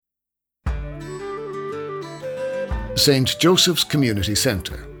St. Joseph's Community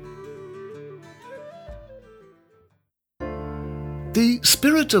Centre. The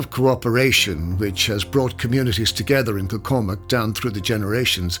spirit of cooperation, which has brought communities together in Kilcormac down through the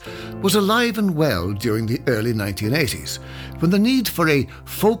generations, was alive and well during the early 1980s, when the need for a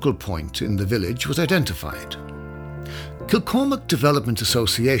focal point in the village was identified. Kilcormac Development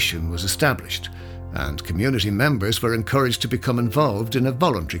Association was established, and community members were encouraged to become involved in a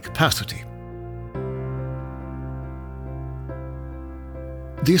voluntary capacity.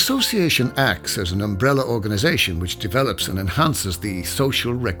 The association acts as an umbrella organisation which develops and enhances the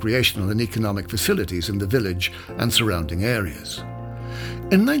social, recreational and economic facilities in the village and surrounding areas.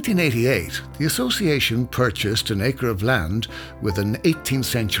 In 1988, the association purchased an acre of land with an 18th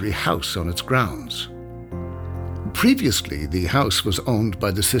century house on its grounds. Previously, the house was owned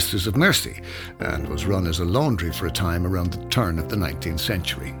by the Sisters of Mercy and was run as a laundry for a time around the turn of the 19th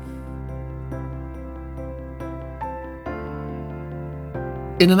century.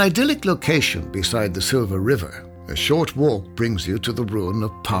 In an idyllic location beside the Silver River, a short walk brings you to the ruin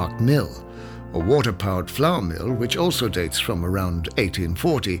of Park Mill, a water-powered flour mill which also dates from around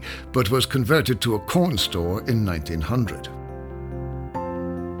 1840 but was converted to a corn store in 1900.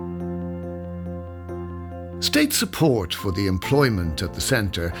 State support for the employment at the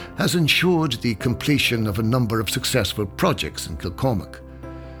centre has ensured the completion of a number of successful projects in Kilcormac.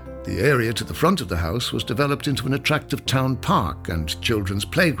 The area to the front of the house was developed into an attractive town park and children's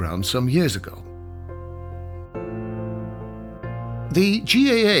playground some years ago. The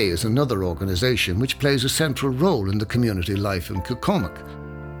GAA is another organisation which plays a central role in the community life in Kilcormac.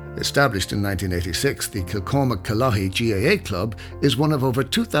 Established in 1986, the Kilcormac GAA Club is one of over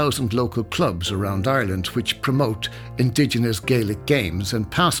 2,000 local clubs around Ireland which promote Indigenous Gaelic games and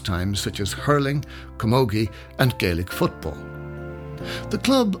pastimes such as hurling, camogie and Gaelic football. The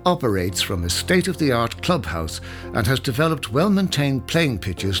club operates from a state-of-the-art clubhouse and has developed well-maintained playing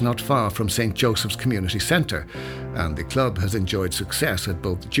pitches not far from St. Joseph's Community Centre, and the club has enjoyed success at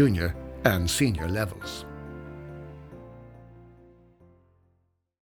both junior and senior levels.